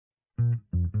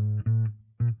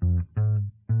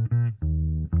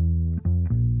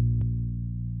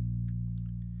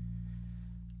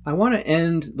I want to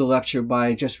end the lecture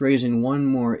by just raising one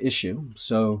more issue.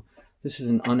 So this is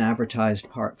an unadvertised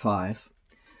part 5.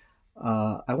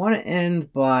 I want to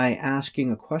end by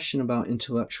asking a question about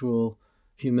intellectual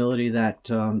humility that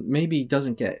maybe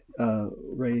doesn't get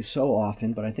raised so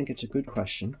often, but I think it's a good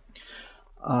question.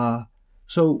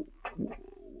 So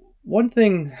one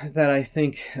thing that I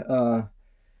think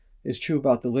is true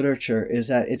about the literature is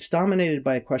that it's dominated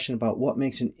by a question about what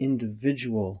makes an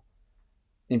individual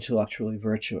intellectually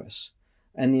virtuous.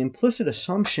 And the implicit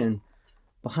assumption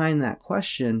behind that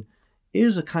question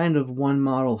is a kind of one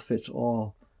model fits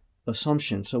all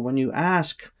assumption. So when you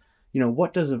ask,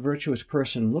 what does a virtuous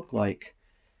person look like?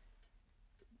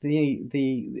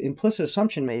 The implicit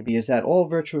assumption maybe is that all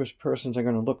virtuous persons are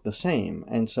going to look the same.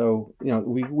 And so,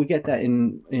 we get that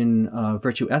in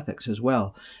virtue ethics as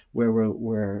well, where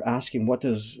we're asking what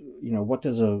does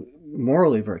a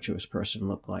morally virtuous person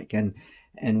look like? And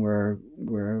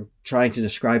we're trying to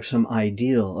describe some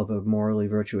ideal of a morally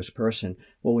virtuous person.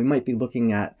 Well, we might be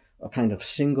looking at a kind of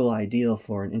single ideal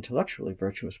for an intellectually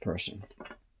virtuous person.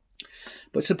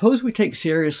 But suppose we take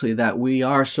seriously that we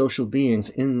are social beings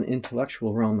in the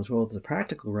intellectual realm as well as the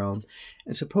practical realm,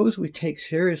 and suppose we take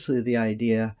seriously the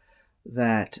idea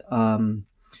that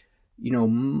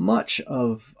much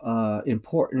of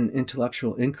important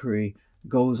intellectual inquiry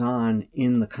goes on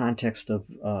in the context of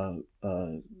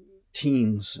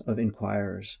teams of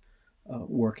inquirers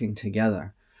working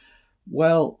together.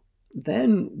 Well,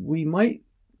 then we might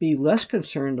be less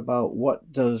concerned about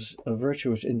what does a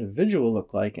virtuous individual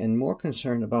look like, and more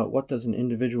concerned about what does an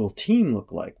individual team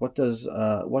look like. What does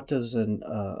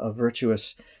a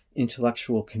virtuous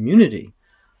intellectual community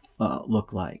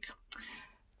look like?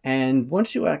 And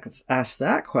once you ask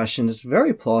that question, it's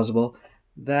very plausible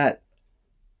that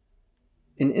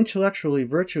an intellectually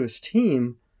virtuous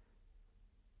team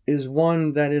is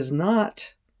one that is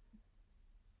not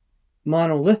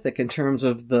monolithic in terms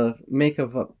of the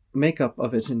makeup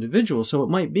of its individuals. So it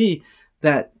might be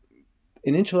that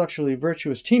an intellectually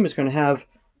virtuous team is going to have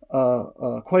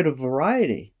quite a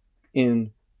variety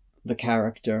in the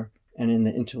character and in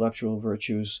the intellectual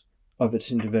virtues of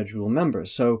its individual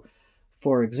members. So,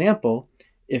 for example,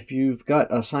 if you've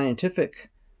got a scientific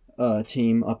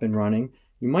team up and running,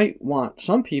 you might want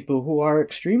some people who are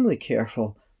extremely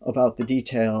careful about the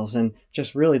details, and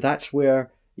just really that's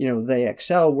where they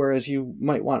excel, whereas you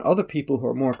might want other people who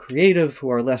are more creative, who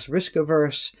are less risk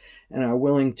averse, and are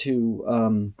willing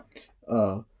to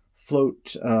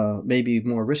float maybe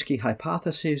more risky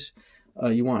hypotheses.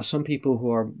 You want some people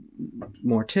who are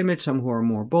more timid, some who are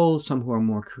more bold, some who are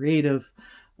more creative,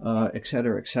 et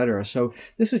cetera, et cetera. So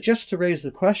this is just to raise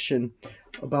the question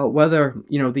about whether,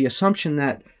 the assumption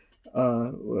that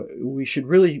we should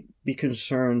really be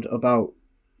concerned about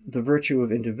the virtue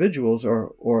of individuals,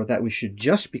 or that we should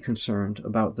just be concerned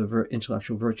about the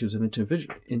intellectual virtues of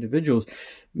individuals,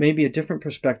 maybe a different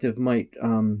perspective might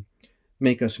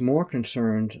make us more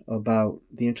concerned about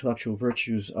the intellectual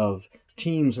virtues of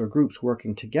teams or groups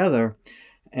working together,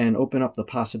 and open up the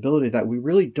possibility that we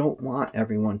really don't want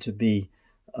everyone to be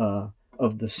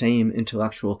of the same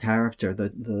intellectual character.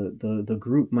 The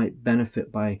group might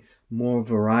benefit by more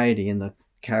variety in the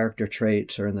character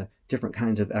traits or in the different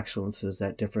kinds of excellences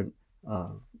that different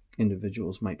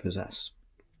individuals might possess.